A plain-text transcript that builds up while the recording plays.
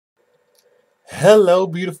Hello,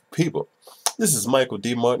 beautiful people. This is Michael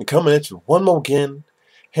D. Martin coming at you one more again,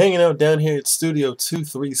 hanging out down here at Studio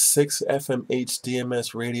 236 FM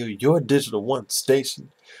HDMS Radio, your Digital One station,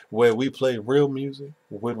 where we play real music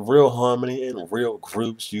with real harmony and real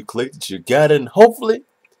grooves. You clicked it, you got it, and hopefully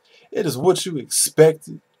it is what you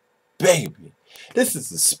expected, baby. This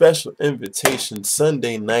is a special invitation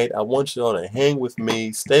Sunday night. I want y'all to hang with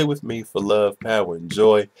me, stay with me for love, power, and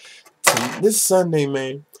joy. This Sunday,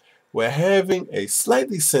 man, we're having a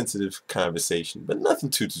slightly sensitive conversation, but nothing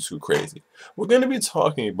too crazy. We're going to be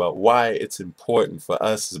talking about why it's important for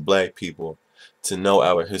us as black people to know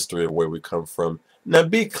our history of where we come from. Now,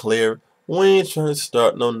 be clear, we ain't trying to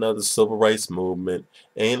start no another civil rights movement.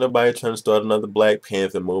 Ain't nobody trying to start another Black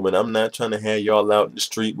Panther movement. I'm not trying to have y'all out in the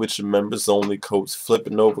street with your members only coats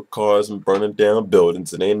flipping over cars and burning down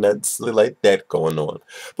buildings. It ain't nothing silly like that going on.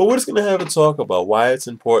 But we're just going to have a talk about why it's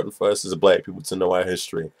important for us as black people to know our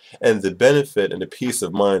history and the benefit and the peace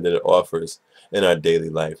of mind that it offers in our daily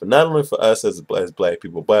life. And not only for us as black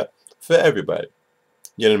people, but for everybody.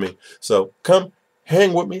 You know what I mean? So come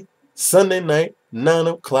hang with me Sunday night, 9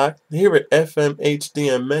 o'clock, here at FM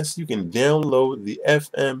HDMS. You can download the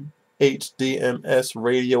FM HDMS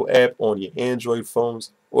radio app on your Android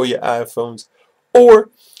phones or your iPhones, or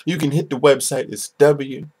you can hit the website. It's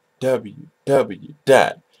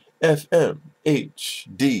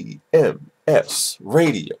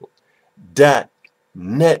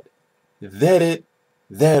www.fmhdmsradio.net. That it,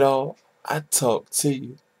 that all. I talk to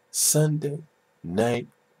you Sunday night,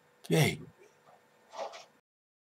 baby.